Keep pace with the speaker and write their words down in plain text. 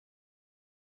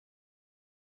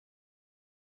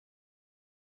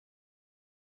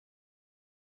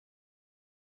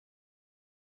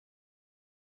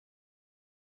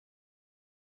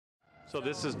So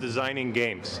this is designing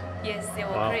games. Yes, they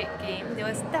will create game. They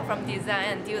will start from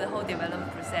design until the whole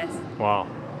development process. Wow.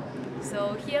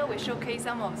 So here we showcase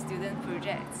some of student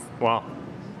projects. Wow.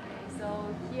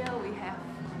 So here we have,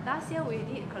 last year we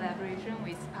did collaboration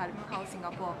with Parliament House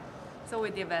Singapore. So we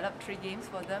developed 3 games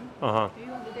for them. Do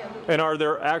you want to take a look? And are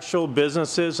there actual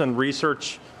businesses and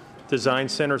research design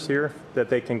centers here that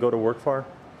they can go to work for?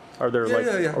 Are there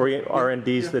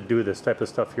R&Ds that do this type of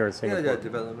stuff here in Singapore? Yeah,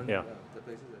 development. Yeah.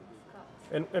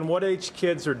 And what age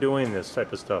kids are doing this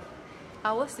type of stuff?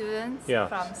 Our students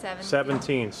from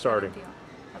 17 starting.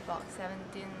 About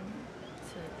 17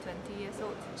 to 20 years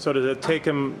old. So does it take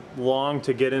them long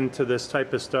to get into this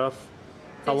type of stuff?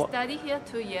 They study here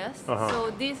 2 years,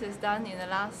 so this is done in the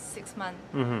last 6 months.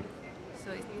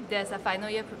 So there's a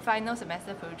final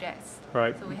semester projects.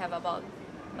 Right. So we have about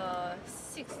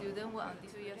 6 students work on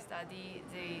this 2 year study.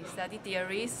 They study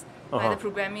theories, like the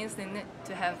programming, they need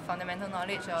to have fundamental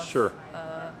knowledge of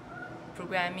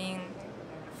programming,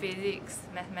 physics,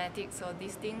 mathematics, all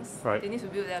these things. Right. They need to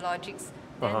build their logics.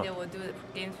 Then they will do the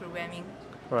games programming.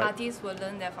 Right. Artists will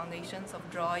learn their foundations of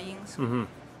drawings,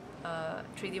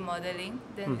 3D modeling.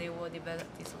 Then they will develop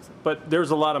this also. But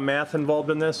there's a lot of math involved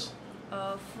in this?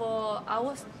 For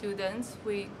our students,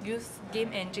 we use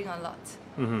game engine a lot.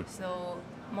 So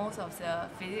most of the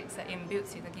physics are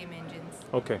inbuilt in the game engines.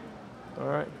 Okay. All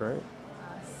right, great.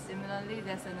 Similarly,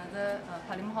 there's another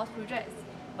Parliament House project,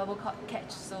 bubble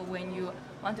catch. So when you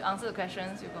want to answer the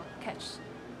questions, you go catch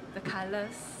the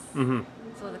colors.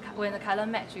 So when the color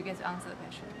match, you get to answer the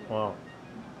question. Wow.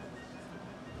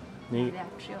 Neat. There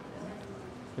are 3 of them.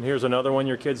 And here's another one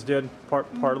your kids did,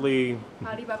 partly.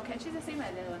 Partly bubble catch is the same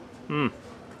as that one.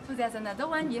 So there's another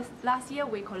one. Yes, last year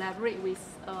we collaborate with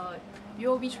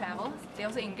UOB Travel. They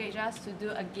also engaged us to do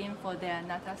a game for their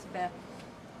Natas Fair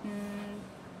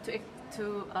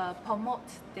to promote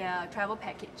their travel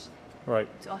package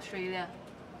to Australia.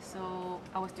 So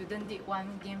our student did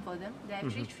 1 game for them. There are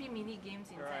actually 3 mini games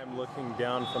inside. Here I'm looking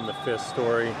down from the 5th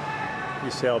story.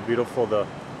 You see how beautiful the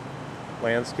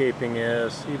landscaping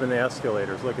is. Even the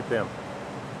escalators, look at them.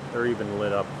 They're even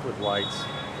lit up with lights.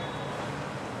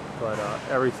 But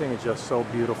everything is just so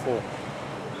beautiful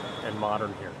and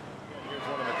modern here. Here's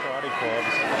one of the karate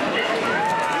clubs.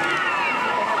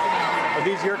 Are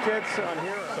these your kids on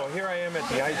here? So here I am at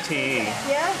the ITE.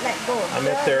 I'm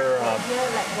at their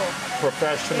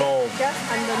professional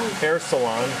hair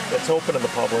salon that's open to the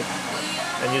public.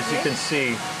 And as you can see,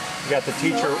 you got the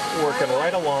teacher working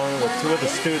right along with 2 of the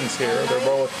students here. They're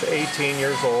both 18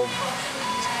 years old.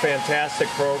 Fantastic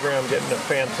program, getting a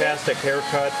fantastic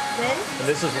haircut, and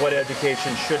this is what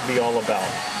education should be all about.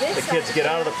 The kids get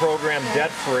out of the program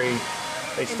debt-free.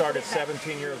 They start at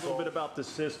 17 years old. A little bit about the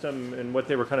system and what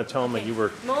they were kind of telling me. You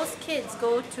were most kids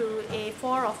go to a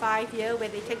 4 or 5 year where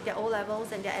they take their O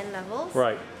levels and their N levels.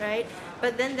 Right.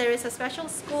 But then there is a special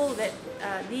school that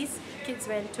these kids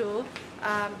went to.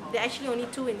 There are actually only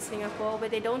 2 in Singapore, where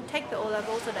they don't take the O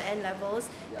levels or the N levels.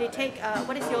 They take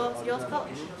what is yours called?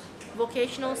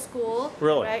 Vocational school,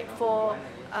 right, for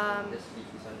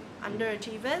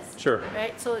underachievers.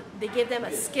 Right, so they give them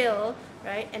a skill,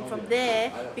 right, and from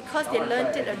there, because they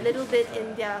learned it a little bit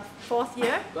in their 4th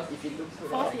year,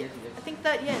 I think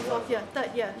 3rd year and 4th year,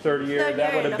 3rd year. 3rd year,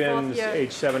 that would have been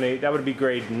age 7, 8, that would be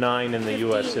grade 9 in the 15,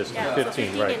 US system. 15, so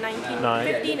 15 right. And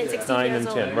 19, 15 and 16 9 years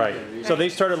and 10, old. right. So they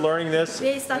started learning this?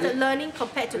 They started learning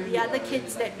compared to the other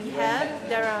kids that we have.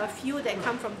 There are a few that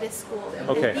come from this school.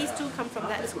 And these 2 come from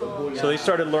that school. So they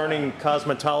started learning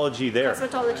cosmetology there?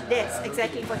 Cosmetology, yes,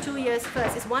 exactly, for 2 years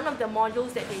first. It's one of the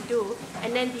modules that they do,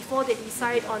 and then before they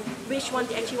decide on which one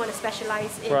they actually want to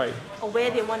specialize in or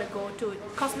where they want to go to.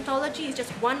 Cosmetology is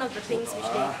just one of the things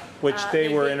which they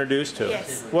were introduced to.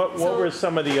 Yes. What were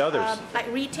some of the others? Like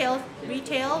retail,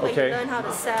 where you learn how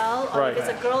to sell, or if it's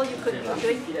a girl, you could be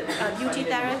doing beauty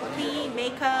therapy,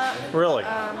 makeup,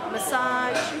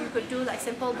 massage. You could do like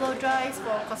simple blow dries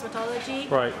for cosmetology.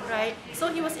 Right.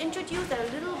 So he was introduced a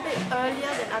little bit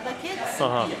earlier than other kids.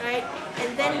 Right.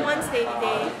 And then once they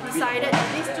decided,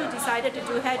 these 2 decided to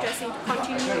do hairdressing to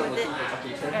continue with it.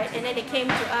 Right. And then they came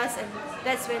to us, and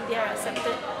that's when they are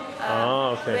accepted.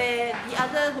 Where the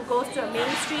other who goes to a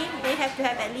mainstream, they have to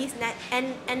have at least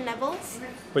N levels.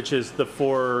 Which is the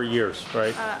 4 years,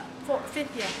 right? 5th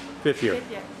year. 5th year.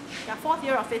 5th year. Yeah, 4th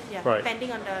year or 5th year,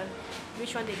 depending on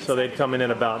which one they decide. So they'd come in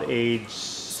at about age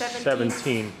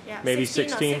 17, maybe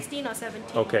 16? 16 or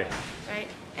 17. Okay. Right,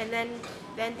 and then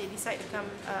they decide to come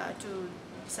to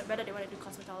whether they want to do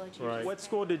cosmetology. Right. What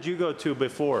school did you go to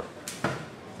before?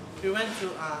 We went to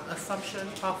Assumption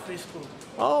Pathway School.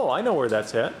 Oh, I know where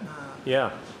that's at.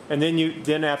 Yeah. And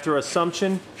then after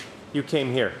Assumption, you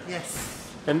came here. Yes.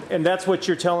 And that's what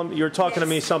you're telling me. You're talking to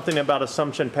me something about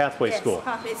Assumption Pathway School.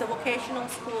 Yes, it's a vocational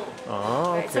school.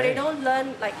 Oh, okay. Right? So they don't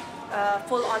learn like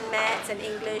full-on maths and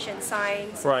English and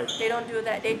science. Right. They don't do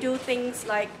that. They do things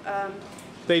like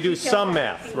they do some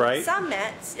math, right? Some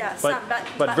maths, yeah.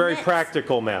 But very maths,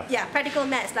 practical math. Yeah, practical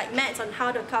maths, like maths on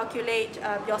how to calculate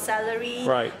your salary,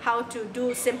 right. how to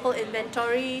do simple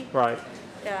inventory. Right.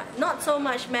 Yeah, not so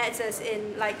much maths as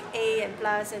in like A and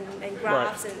plus and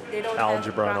graphs, right. and they don't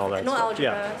algebra have and all that no stuff. algebra.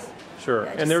 Yeah, sure.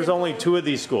 Yeah, and there's simple. only 2 of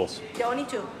these schools. There are only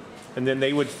 2. And then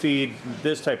they would feed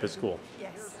this type of school.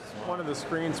 Yes. One of the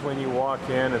screens when you walk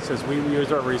in, it says we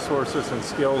use our resources and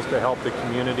skills to help the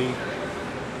community.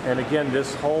 And again,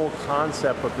 this whole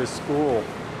concept of this school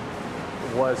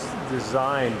was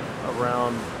designed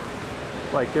around,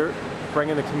 like they're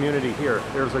bringing the community here.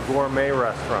 There's a gourmet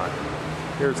restaurant.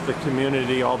 Here's the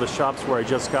community, all the shops where I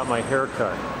just got my hair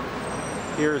cut.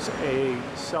 Here's a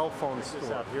cell phone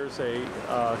store. Here's a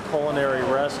culinary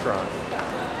restaurant.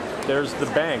 There's the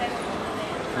bank.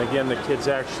 And again, the kids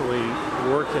actually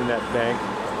work in that bank.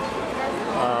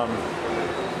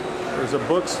 There's a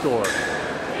bookstore.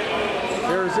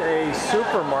 There's a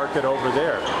supermarket over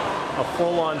there, a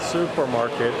full-on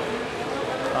supermarket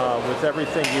with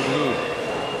everything you need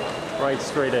right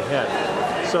straight ahead.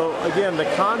 So again, the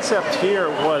concept here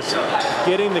was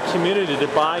getting the community to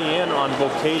buy in on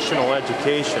vocational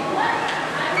education,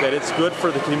 that it's good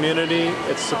for the community,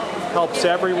 it helps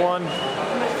everyone,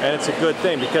 and it's a good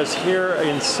thing, because here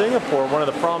in Singapore, one of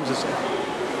the problems is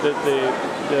that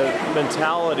the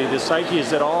mentality, the psyche is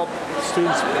that all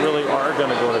students really are going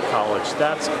to go to college.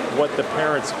 That's what the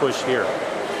parents push here.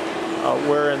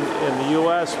 Where in the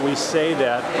U.S. we say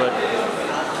that, but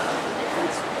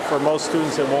for most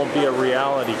students it won't be a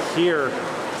reality. Here,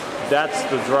 that's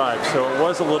the drive. So it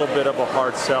was a little bit of a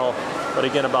hard sell, but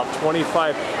again, about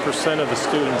 25% of the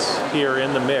students here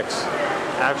in the mix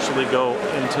actually go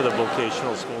into the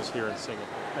vocational schools here in Singapore.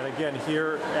 And again,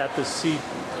 here at the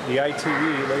ITE,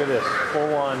 look at this,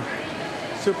 full-on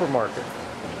supermarket.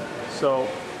 So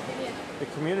the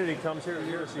community comes here.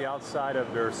 Here's the outside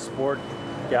of their sport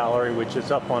gallery, which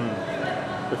is up on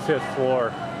the 5th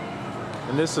floor.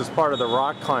 And this is part of the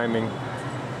rock climbing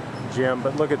gym,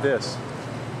 but look at this.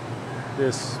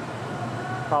 This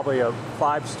probably a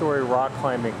 5-story rock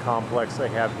climbing complex they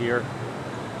have here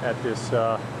at this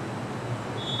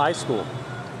high school.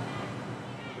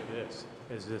 Look at this.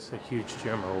 Is this a huge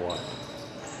gym or what?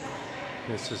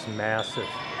 This is massive.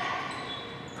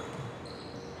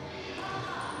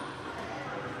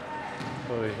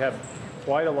 So they have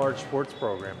quite a large sports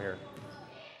program here.